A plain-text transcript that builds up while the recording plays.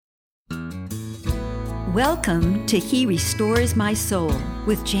Welcome to He Restores My Soul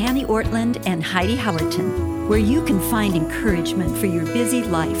with Janie Ortland and Heidi Howerton, where you can find encouragement for your busy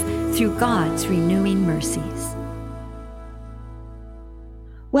life through God's renewing mercies.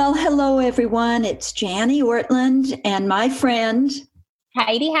 Well, hello, everyone. It's Janie Ortland and my friend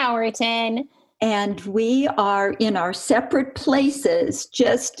Heidi Howerton. And we are in our separate places,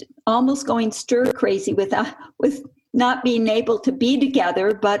 just almost going stir crazy with not being able to be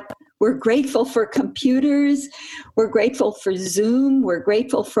together, but we're grateful for computers. We're grateful for Zoom. We're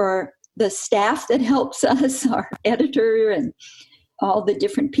grateful for the staff that helps us, our editor and all the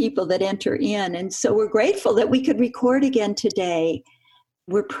different people that enter in. And so we're grateful that we could record again today.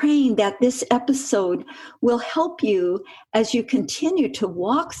 We're praying that this episode will help you as you continue to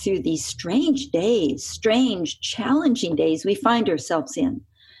walk through these strange days, strange, challenging days we find ourselves in.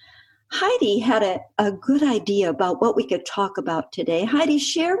 Heidi had a good idea about what we could talk about today. Heidi,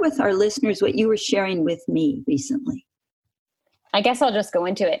 share with our listeners what you were sharing with me recently. I guess I'll just go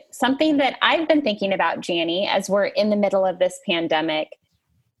into it. Something that I've been thinking about, Janie, as we're in the middle of this pandemic,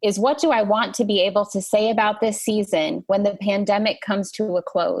 is what do I want to be able to say about this season when the pandemic comes to a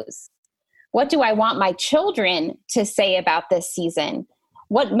close? What do I want my children to say about this season?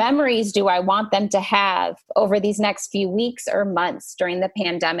 What memories do I want them to have over these next few weeks or months during the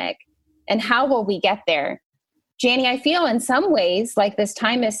pandemic? And how will we get there? Janie, I feel in some ways like this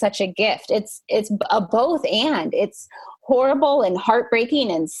time is such a gift. It's a both and. It's horrible and heartbreaking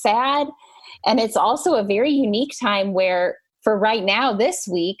and sad. And it's also a very unique time where, for right now, this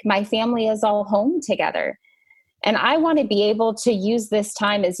week, my family is all home together. And I want to be able to use this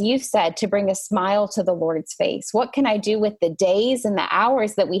time, as you've said, to bring a smile to the Lord's face. What can I do with the days and the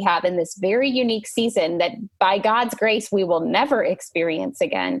hours that we have in this very unique season that, by God's grace, we will never experience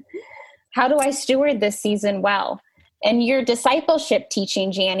again? How do I steward this season well? And your discipleship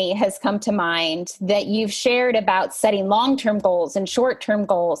teaching, Janie, has come to mind that you've shared about setting long-term goals and short-term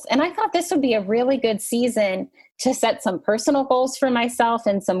goals. And I thought this would be a really good season to set some personal goals for myself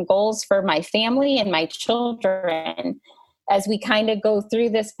and some goals for my family and my children as we kind of go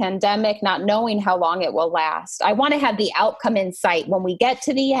through this pandemic, not knowing how long it will last. I want to have the outcome in sight. When we get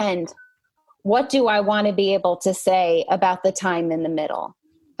to the end, what do I want to be able to say about the time in the middle?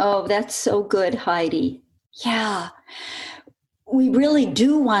 Oh, that's so good, Heidi. Yeah, we really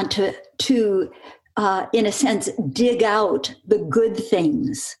do want to in a sense, dig out the good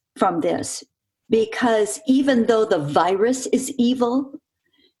things from this, because even though the virus is evil,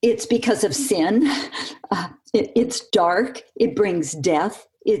 it's because of sin. It's dark. It brings death.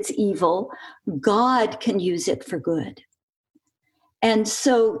 It's evil. God can use it for good. And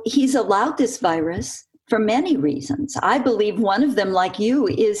so he's allowed this virus for many reasons. I believe one of them, like you,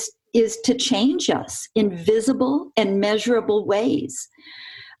 is to change us in visible and measurable ways.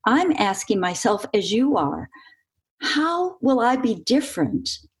 I'm asking myself, as you are, how will I be different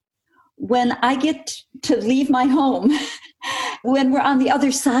when I get to leave my home, when we're on the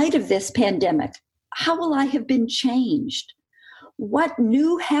other side of this pandemic? How will I have been changed? What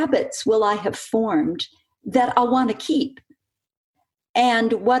new habits will I have formed that I want to keep?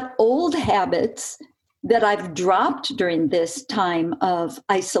 And what old habits that I've dropped during this time of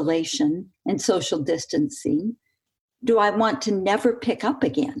isolation and social distancing do I want to never pick up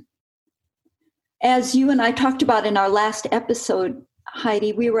again? As you and I talked about in our last episode,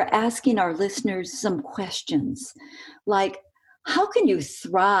 Heidi, we were asking our listeners some questions like, how can you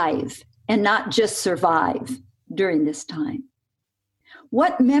thrive and not just survive during this time?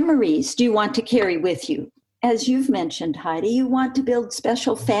 What memories do you want to carry with you? As you've mentioned, Heidi, you want to build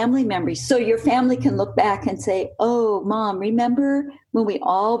special family memories so your family can look back and say, oh, Mom, remember when we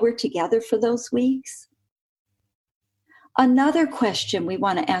all were together for those weeks? Another question we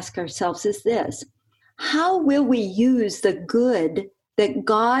want to ask ourselves is this: how will we use the good that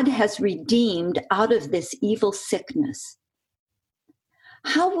God has redeemed out of this evil sickness?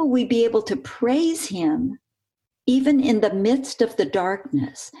 How will we be able to praise him even in the midst of the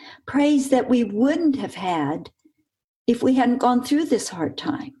darkness, praise that we wouldn't have had if we hadn't gone through this hard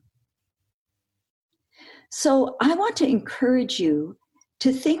time? So I want to encourage you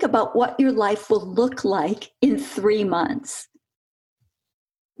to think about what your life will look like in 3 months.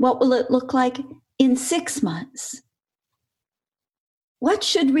 What will it look like in 6 months? What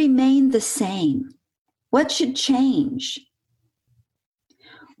should remain the same? What should change?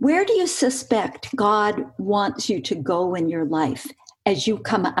 Where do you suspect God wants you to go in your life as you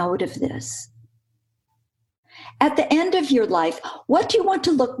come out of this? At the end of your life, what do you want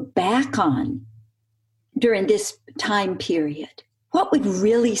to look back on during this time period? What would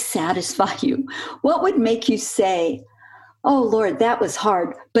really satisfy you? What would make you say, Oh, Lord, that was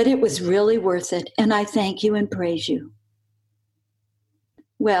hard, but it was really worth it. And I thank you and praise you.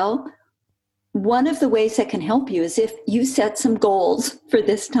 Well, one of the ways that can help you is if you set some goals for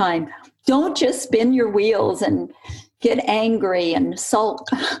this time. Don't just spin your wheels and get angry and sulk.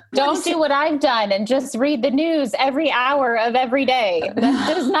 Don't do what I've done and just read the news every hour of every day.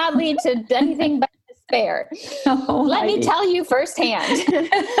 That does not lead to anything but despair. Oh, Let me tell you firsthand.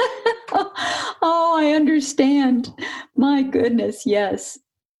 Oh, I understand. My goodness, yes.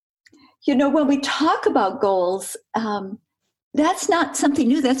 You know, when we talk about goals, that's not something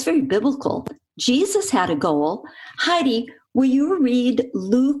new. That's very biblical. Jesus had a goal. Heidi, will you read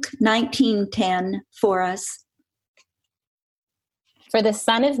Luke 19:10 for us? For the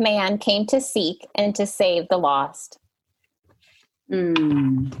Son of Man came to seek and to save the lost.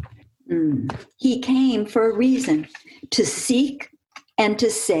 He came for a reason, to seek and to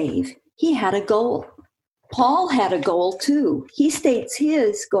save. He had a goal. Paul had a goal too. He states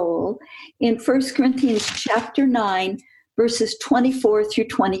his goal in 1 Corinthians chapter 9, verses 24 through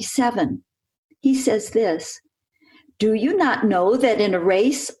 27. He says this, "Do you not know that in a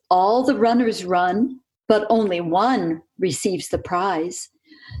race all the runners run, but only one receives the prize?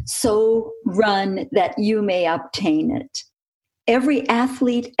 So run that you may obtain it. Every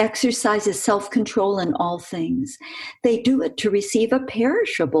athlete exercises self-control in all things. They do it to receive a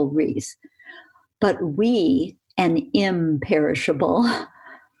perishable wreath, but we an imperishable.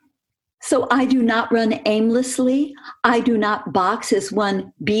 So I do not run aimlessly. I do not box as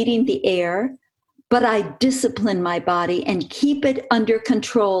one beating the air, but I discipline my body and keep it under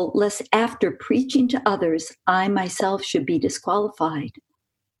control, lest after preaching to others, I myself should be disqualified."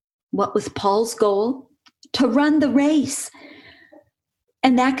 What was Paul's goal? To run the race.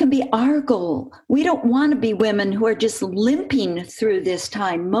 And that can be our goal. We don't want to be women who are just limping through this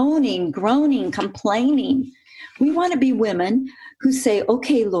time, moaning, groaning, complaining. We want to be women who say,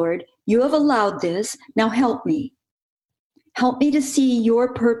 okay, Lord, you have allowed this. Now help me. Help me to see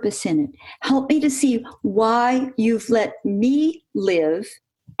your purpose in it. Help me to see why you've let me live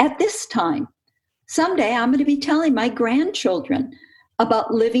at this time. Someday I'm going to be telling my grandchildren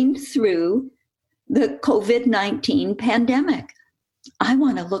about living through the COVID-19 pandemic. I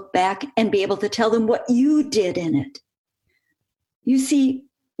want to look back and be able to tell them what you did in it. You see,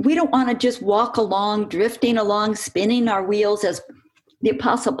 we don't want to just walk along, drifting along, spinning our wheels, as the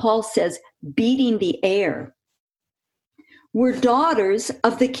Apostle Paul says, beating the air. We're daughters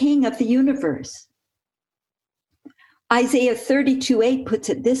of the King of the universe. Isaiah 32:8 puts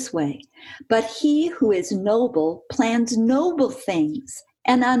it this way, "But he who is noble plans noble things,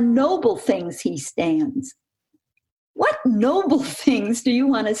 and on noble things he stands." What noble things do you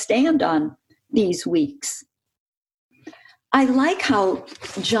want to stand on these weeks? I like how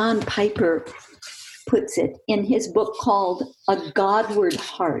John Piper puts it in his book called A Godward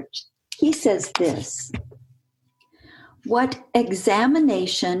Heart. He says this, "What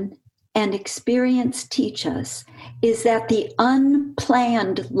examination and experience teach us is that the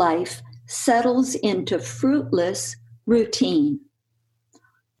unplanned life settles into fruitless routine.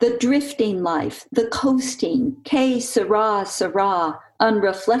 The drifting life, the coasting, que sera, sera,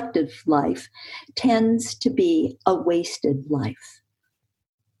 unreflective life tends to be a wasted life."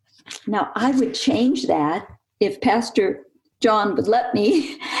 Now, I would change that if Pastor John would let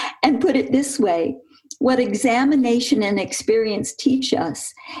me and put it this way. What examination and experience teach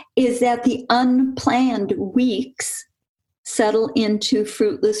us is that the unplanned weeks settle into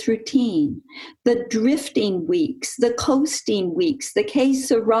fruitless routine. The drifting weeks, the coasting weeks, the que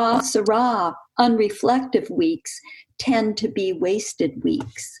sera, sera, unreflective weeks tend to be wasted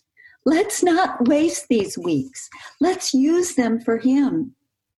weeks. Let's not waste these weeks. Let's use them for Him.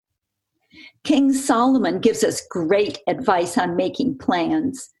 King Solomon gives us great advice on making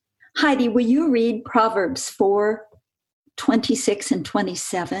plans. Heidi, will you read Proverbs 4:26 and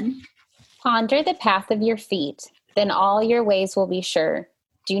 27? Ponder the path of your feet, then all your ways will be sure.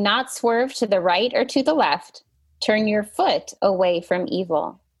 Do not swerve to the right or to the left. Turn your foot away from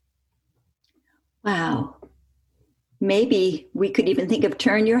evil. Wow. Maybe we could even think of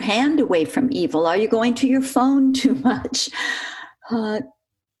turn your hand away from evil. Are you going to your phone too much?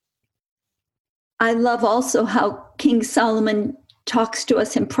 I love also how King Solomon talks to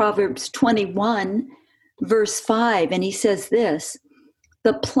us in Proverbs 21, verse 5, and he says this,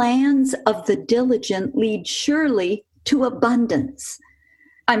 "The plans of the diligent lead surely to abundance."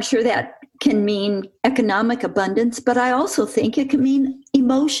 I'm sure that can mean economic abundance, but I also think it can mean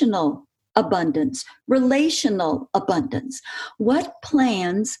emotional abundance, relational abundance. What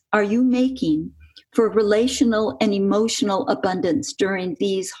plans are you making for relational and emotional abundance during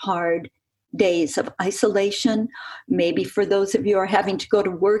these hard days of isolation. Maybe for those of you who are having to go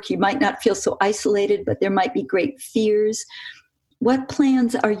to work, you might not feel so isolated, but there might be great fears. What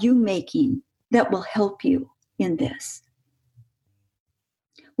plans are you making that will help you in this?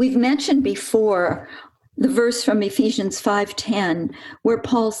 We've mentioned before the verse from Ephesians 5:10, where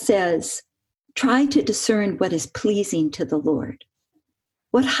Paul says, try to discern what is pleasing to the Lord.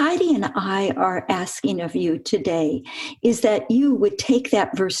 What Heidi and I are asking of you today is that you would take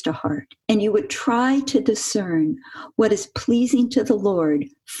that verse to heart and you would try to discern what is pleasing to the Lord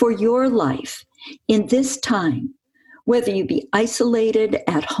for your life in this time, whether you be isolated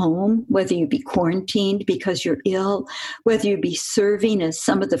at home, whether you be quarantined because you're ill, whether you be serving as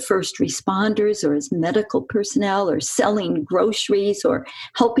some of the first responders or as medical personnel or selling groceries or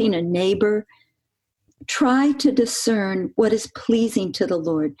helping a neighbor. Try to discern what is pleasing to the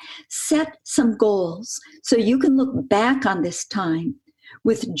Lord. Set some goals so you can look back on this time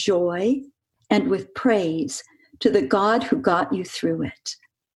with joy and with praise to the God who got you through it.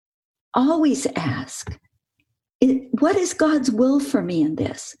 Always ask, what is God's will for me in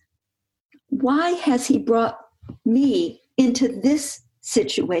this? Why has He brought me into this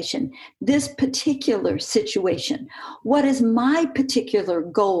situation, this particular situation? What is my particular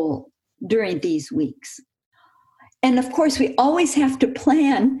goal during these weeks? And of course, we always have to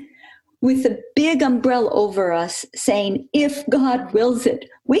plan with a big umbrella over us saying, if God wills it,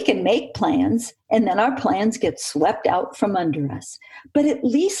 we can make plans and then our plans get swept out from under us. But at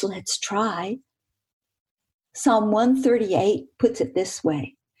least let's try. Psalm 138 puts it this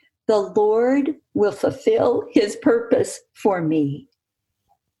way: the Lord will fulfill His purpose for me.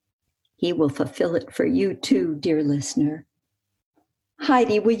 He will fulfill it for you too, dear listener.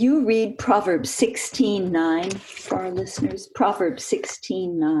 Heidi, will you read Proverbs 16:9 for our listeners? Proverbs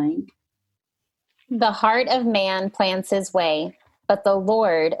 16:9. The heart of man plans his way, but the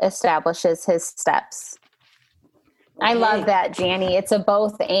Lord establishes his steps. I love that, Janie. It's a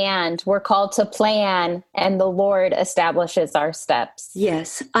both and. We're called to plan, and the Lord establishes our steps.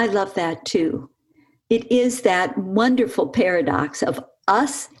 Yes, I love that too. It is that wonderful paradox of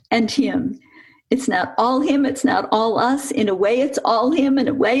us and Him. It's not all Him, it's not all us. In a way, it's all Him. In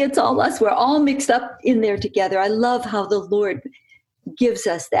a way, it's all us. We're all mixed up in there together. I love how the Lord gives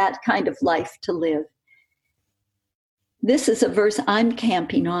us that kind of life to live. This is a verse I'm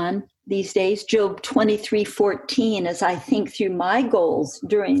camping on these days, Job 23:14, as I think through my goals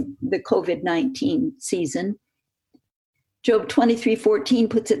during the COVID-19 season. Job 23:14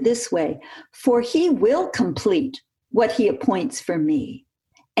 puts it this way: for He will complete what He appoints for me,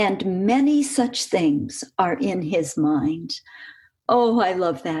 and many such things are in His mind. Oh, I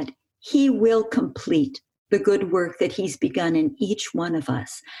love that. He will complete the good work that He's begun in each one of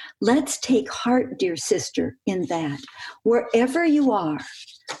us. Let's take heart, dear sister, in that. Wherever you are,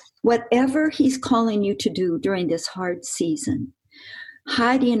 whatever He's calling you to do during this hard season,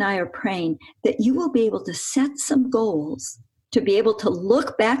 Heidi and I are praying that you will be able to set some goals to be able to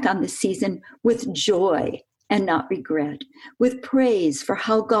look back on this season with joy and not regret, with praise for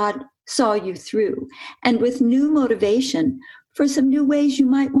how God saw you through, and with new motivation for some new ways you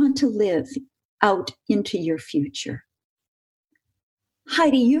might want to live out into your future.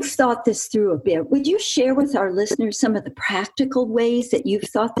 Heidi, you've thought this through a bit. Would you share with our listeners some of the practical ways that you've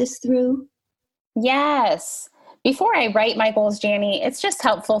thought this through? Yes. Before I write my goals, Janie, it's just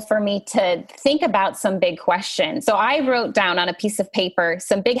helpful for me to think about some big questions. So I wrote down on a piece of paper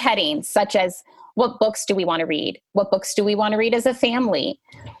some big headings, such as, what books do we want to read? What books do we want to read as a family?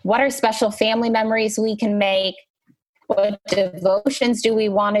 What are special family memories we can make? What devotions do we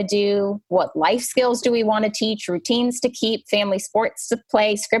want to do? What life skills do we want to teach? Routines to keep, family sports to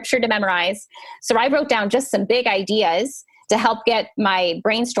play, scripture to memorize. So I wrote down just some big ideas to help get my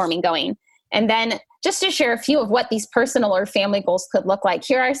brainstorming going. And then just to share a few of what these personal or family goals could look like,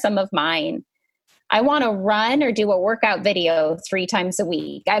 here are some of mine. I want to run or do a workout video 3 times a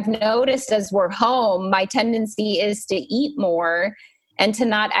week. I've noticed as we're home, my tendency is to eat more and to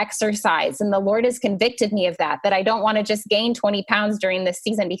not exercise. And the Lord has convicted me of that I don't want to just gain 20 pounds during this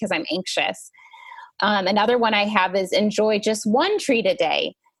season because I'm anxious. Another one I have is enjoy just one treat a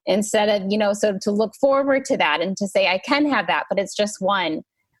day instead of, so to look forward to that and to say I can have that, but it's just one.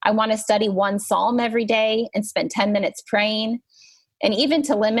 I want to study one psalm every day and spend 10 minutes praying, and even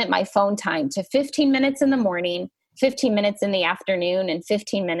to limit my phone time to 15 minutes in the morning, 15 minutes in the afternoon, and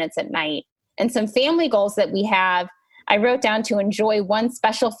 15 minutes at night. And some family goals that we have, I wrote down to enjoy one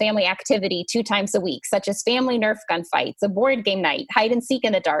special family activity 2 times a week, such as family Nerf gun fights, a board game night, hide and seek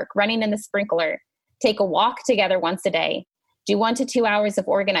in the dark, running in the sprinkler, take a walk together once a day, do 1 to 2 hours of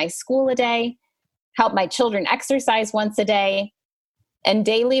organized school a day, help my children exercise once a day, and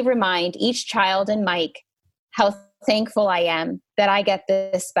daily remind each child and Mike how thankful I am that I get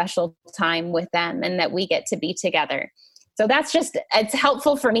this special time with them and that we get to be together. So that's it's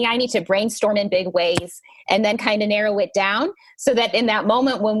helpful for me. I need to brainstorm in big ways and then kind of narrow it down so that in that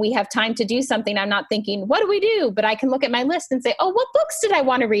moment when we have time to do something, I'm not thinking, what do we do? But I can look at my list and say, oh, what books did I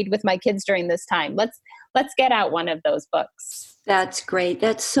want to read with my kids during this time? Let's get out one of those books. That's great.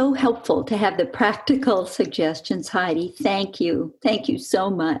 That's so helpful to have the practical suggestions, Heidi. Thank you. Thank you so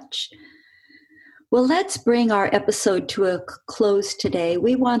much. Well, let's bring our episode to a close today.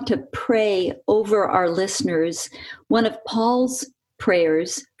 We want to pray over our listeners one of Paul's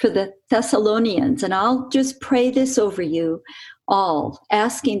prayers for the Thessalonians. And I'll just pray this over you all,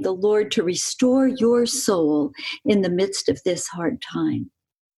 asking the Lord to restore your soul in the midst of this hard time.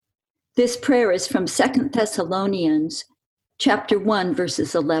 This prayer is from 2 Thessalonians chapter 1,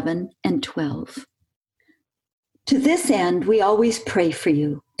 verses 11 and 12. To this end, we always pray for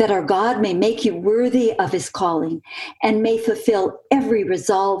you, that our God may make you worthy of his calling and may fulfill every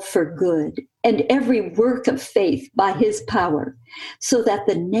resolve for good and every work of faith by his power, so that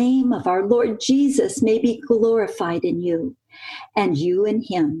the name of our Lord Jesus may be glorified in you and you in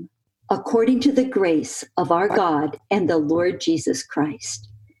him, according to the grace of our God and the Lord Jesus Christ,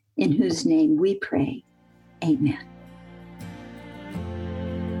 in whose name we pray. Amen.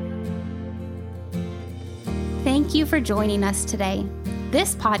 Thank you for joining us today.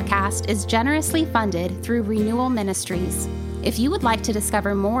 This podcast is generously funded through Renewal Ministries. If you would like to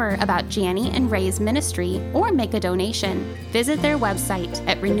discover more about Janie and Ray's ministry or make a donation, visit their website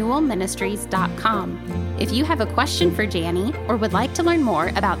at renewalministries.com. If you have a question for Janie or would like to learn more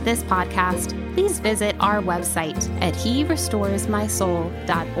about this podcast, please visit our website at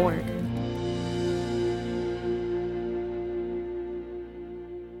herestoresmysoul.org.